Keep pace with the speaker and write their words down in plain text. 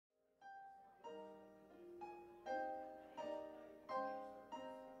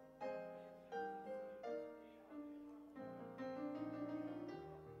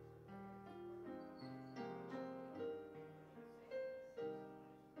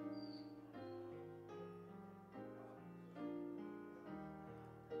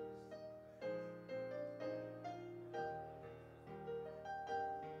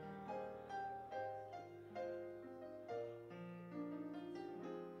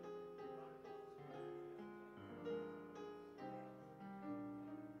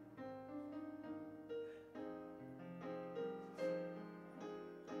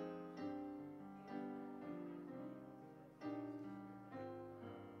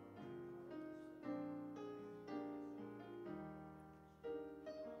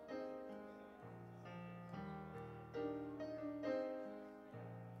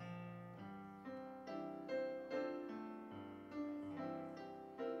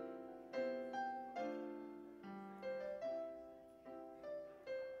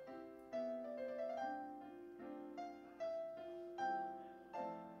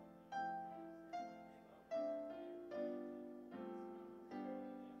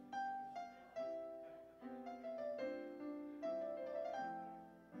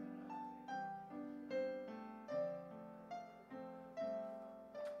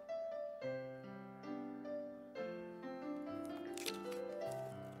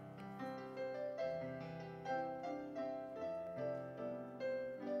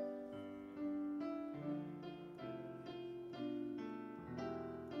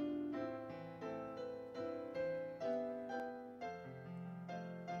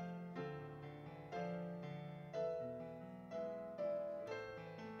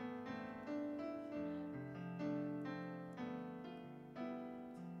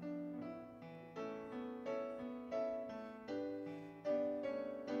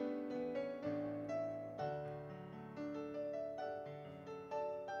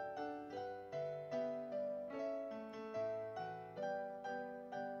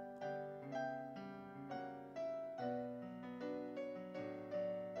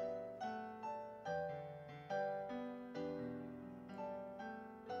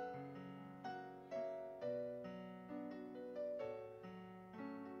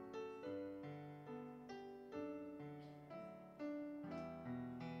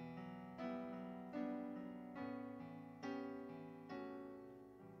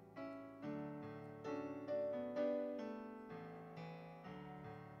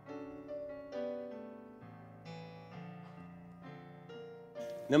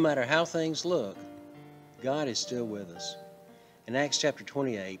No matter how things look, God is still with us. In Acts chapter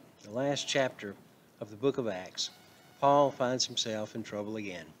 28, the last chapter of the book of Acts, Paul finds himself in trouble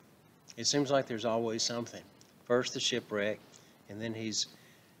again. It seems like there's always something. First the shipwreck, and then he's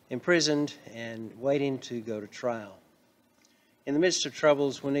imprisoned and waiting to go to trial. In the midst of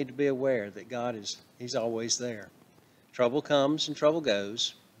troubles, we need to be aware that He's always there. Trouble comes and trouble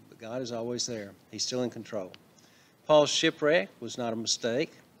goes, but God is always there. He's still in control. Paul's shipwreck was not a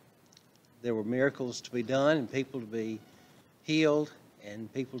mistake. There were miracles to be done and people to be healed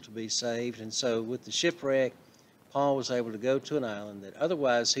and people to be saved. And so with the shipwreck, Paul was able to go to an island that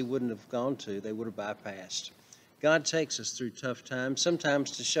otherwise he wouldn't have gone to. They would have bypassed. God takes us through tough times,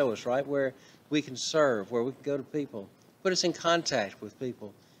 sometimes to show us right where we can serve, where we can go to people, put us in contact with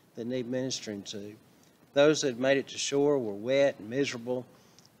people that need ministering to. Those that made it to shore were wet and miserable.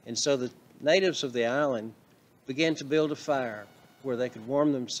 And so the natives of the island began to build a fire where they could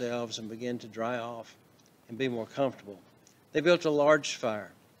warm themselves and begin to dry off and be more comfortable. They built a large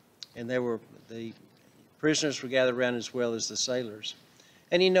fire, and the prisoners were gathered around as well as the sailors.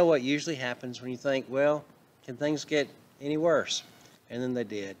 And you know what usually happens when you think, well, can things get any worse? And then they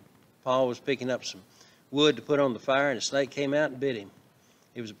did. Paul was picking up some wood to put on the fire, and a snake came out and bit him.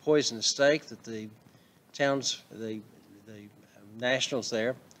 It was a poisonous snake that the nationals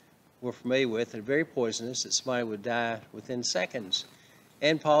there were familiar with, and very poisonous, that somebody would die within seconds.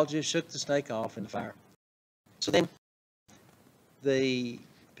 And Paul just shook the snake off in the fire. So then the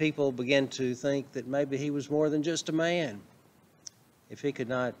people began to think that maybe he was more than just a man. If he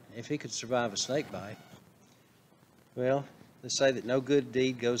could survive a snake bite. Well, they say that no good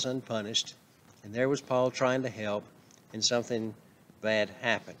deed goes unpunished, and there was Paul trying to help, and something bad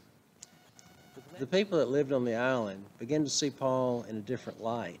happened. The people that lived on the island began to see Paul in a different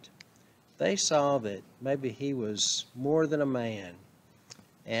light. They saw that maybe he was more than a man.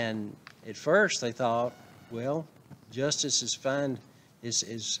 And at first they thought, well, justice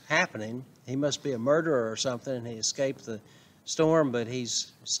is happening. He must be a murderer or something, and he escaped the storm, but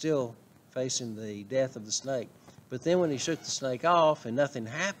he's still facing the death of the snake. But then when he shook the snake off and nothing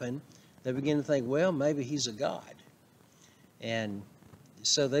happened, they began to think, well, maybe he's a god. And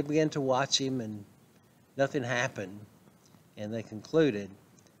so they began to watch him, and nothing happened, and they concluded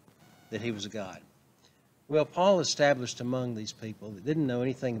that he was a god. Well, Paul established among these people that didn't know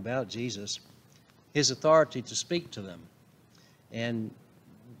anything about Jesus his authority to speak to them. And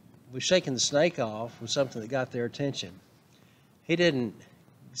shaking the snake off was something that got their attention. He didn't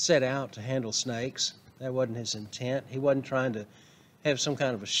set out to handle snakes. That wasn't his intent. He wasn't trying to have some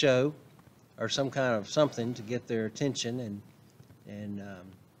kind of a show or some kind of something to get their attention and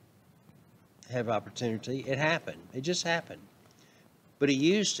have opportunity. It happened. It just happened. But he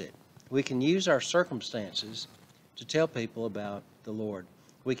used it. We can use our circumstances to tell people about the Lord.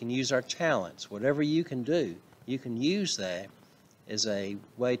 We can use our talents. Whatever you can do, you can use that as a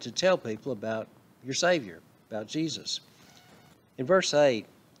way to tell people about your Savior, about Jesus. In verse 8,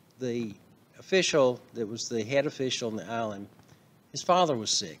 the official that was the head official on the island, his father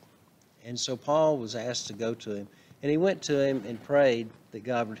was sick. And so Paul was asked to go to him. And he went to him and prayed that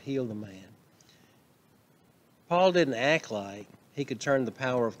God would heal the man. Paul didn't act like he could turn the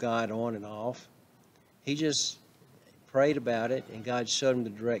power of God on and off. He just prayed about it, and God showed him the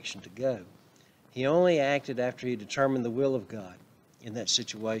direction to go. He only acted after he determined the will of God in that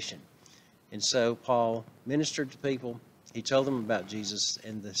situation. And so Paul ministered to people. He told them about Jesus,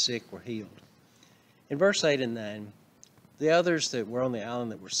 and the sick were healed. In verse 8 and 9, the others that were on the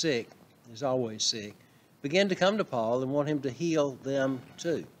island that were sick, as always sick, began to come to Paul and want him to heal them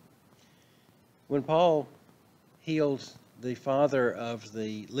too. When Paul healed the father of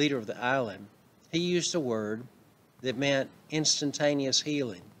the leader of the island, he used a word that meant instantaneous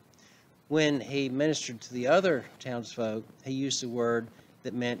healing. When he ministered to the other townsfolk, he used a word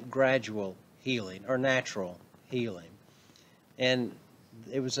that meant gradual healing or natural healing. And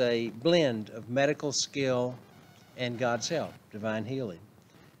it was a blend of medical skill and God's help, divine healing.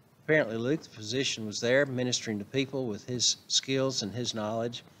 Apparently Luke, the physician, was there ministering to people with his skills and his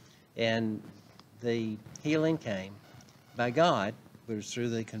knowledge, and the healing came by God, but it was through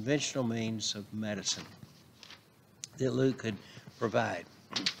the conventional means of medicine that Luke could provide.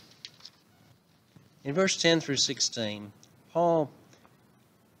 In verse 10 through 16, Paul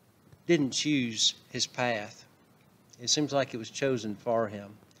didn't choose his path. It seems like it was chosen for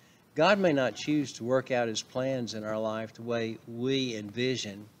him. God may not choose to work out his plans in our life the way we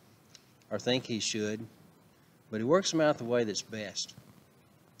envision or think he should, but he works them out the way that's best.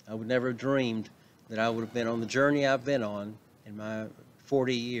 I would never have dreamed that I would have been on the journey I've been on in my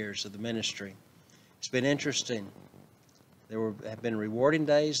 40 years of the ministry. It's been interesting have been rewarding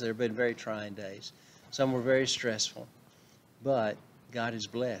days. There have been very trying days. Some were very stressful. But God is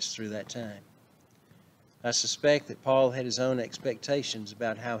blessed through that time. I suspect that Paul had his own expectations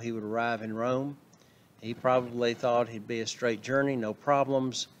about how he would arrive in Rome. He probably thought he'd be a straight journey, no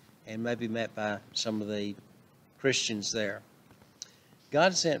problems, and maybe met by some of the Christians there.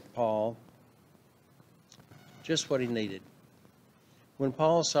 God sent Paul just what he needed. When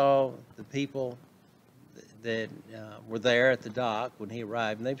Paul saw the people that were there at the dock when he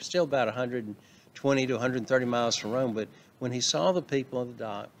arrived, and they were still about 120 to 130 miles from Rome, but when he saw the people on the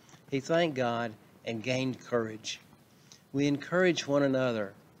dock, he thanked God and gained courage. We encourage one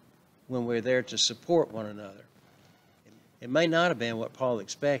another when we're there to support one another. It may not have been what Paul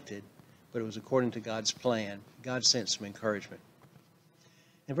expected, but it was according to God's plan. God sent some encouragement.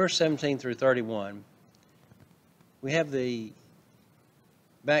 In verse 17 through 31, we have the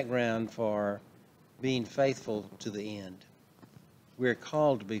background for being faithful to the end. We're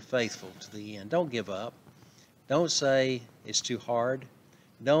called to be faithful to the end. Don't give up. Don't say it's too hard.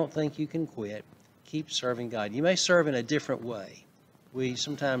 Don't think you can quit. Keep serving God. You may serve in a different way. We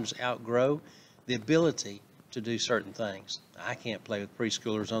sometimes outgrow the ability to do certain things. I can't play with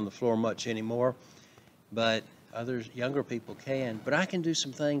preschoolers on the floor much anymore, but others, younger people can. But I can do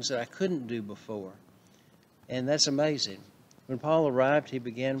some things that I couldn't do before. And that's amazing. When Paul arrived, he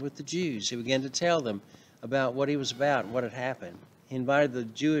began with the Jews. He began to tell them about what he was about and what had happened. He invited the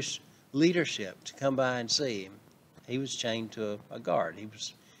Jewish leadership to come by and see him. He was chained to a guard. He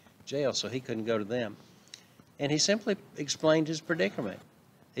was in jail, so he couldn't go to them. And he simply explained his predicament.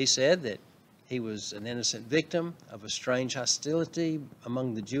 He said that he was an innocent victim of a strange hostility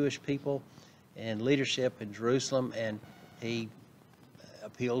among the Jewish people and leadership in Jerusalem, and he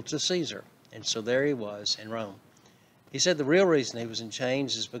appealed to Caesar. And so there he was in Rome. He said the real reason he was in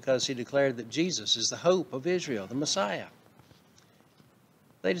chains is because he declared that Jesus is the hope of Israel, the Messiah.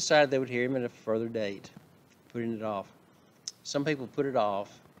 They decided they would hear him at a further date, putting it off. Some people put it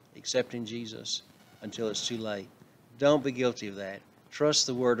off, accepting Jesus, until it's too late. Don't be guilty of that. Trust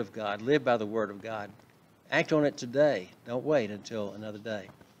the Word of God. Live by the Word of God. Act on it today. Don't wait until another day.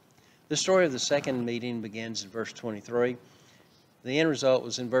 The story of the second meeting begins in verse 23. The end result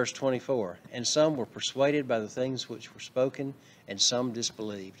was in verse 24. And some were persuaded by the things which were spoken, and some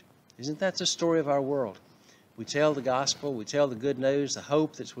disbelieved. Isn't that the story of our world? We tell the gospel, we tell the good news, the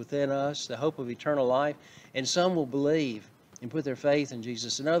hope that's within us, the hope of eternal life, and some will believe and put their faith in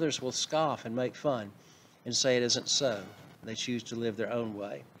Jesus, and others will scoff and make fun and say it isn't so. They choose to live their own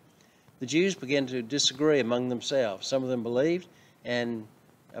way. The Jews began to disagree among themselves. Some of them believed and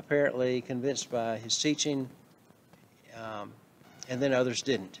apparently convinced by his teaching, and then others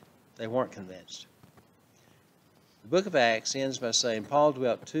didn't. They weren't convinced. The book of Acts ends by saying Paul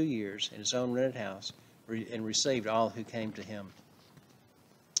dwelt 2 years in his own rented house and received all who came to him.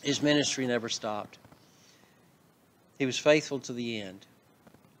 His ministry never stopped. He was faithful to the end.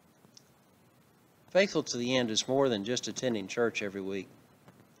 Faithful to the end is more than just attending church every week.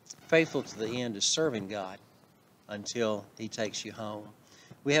 Faithful to the end is serving God until he takes you home.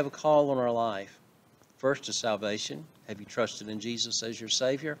 We have a call on our life. First to salvation. Have you trusted in Jesus as your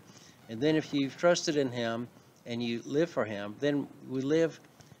Savior? And then if you've trusted in him and you live for him, then we live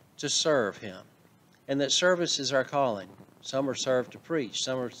to serve him. And that service is our calling. Some are served to preach.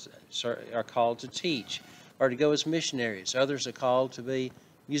 Some are called to teach or to go as missionaries. Others are called to be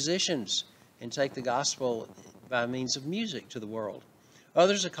musicians and take the gospel by means of music to the world.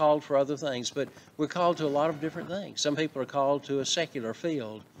 Others are called for other things, but we're called to a lot of different things. Some people are called to a secular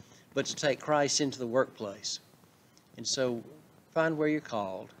field, but to take Christ into the workplace. And so find where you're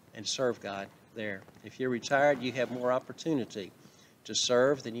called and serve God there. If you're retired, you have more opportunity to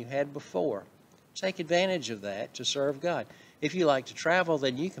serve than you had before. Take advantage of that to serve God. If you like to travel,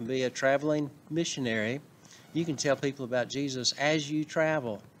 then you can be a traveling missionary. You can tell people about Jesus as you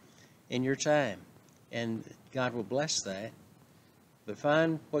travel in your time, and God will bless that. But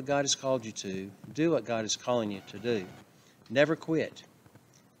find what God has called you to. Do what God is calling you to do. Never quit.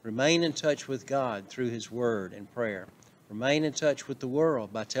 Remain in touch with God through his word and prayer. Remain in touch with the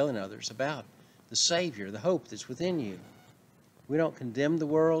world by telling others about the Savior, the hope that's within you. We don't condemn the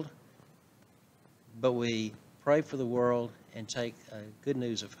world, but we pray for the world and take good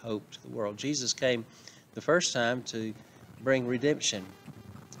news of hope to the world. Jesus came the first time to bring redemption,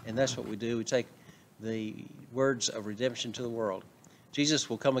 and that's what we do. We take the words of redemption to the world. Jesus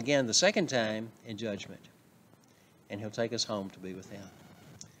will come again the second time in judgment, and he'll take us home to be with him.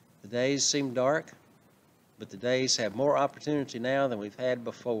 The days seem dark, but the days have more opportunity now than we've had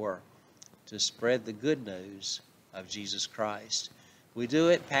before to spread the good news of Jesus Christ. We do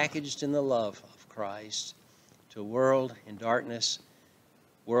it packaged in the love of Christ, to a world in darkness,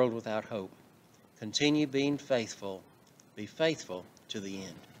 world without hope. Continue being faithful. Be faithful to the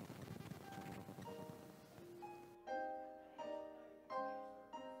end.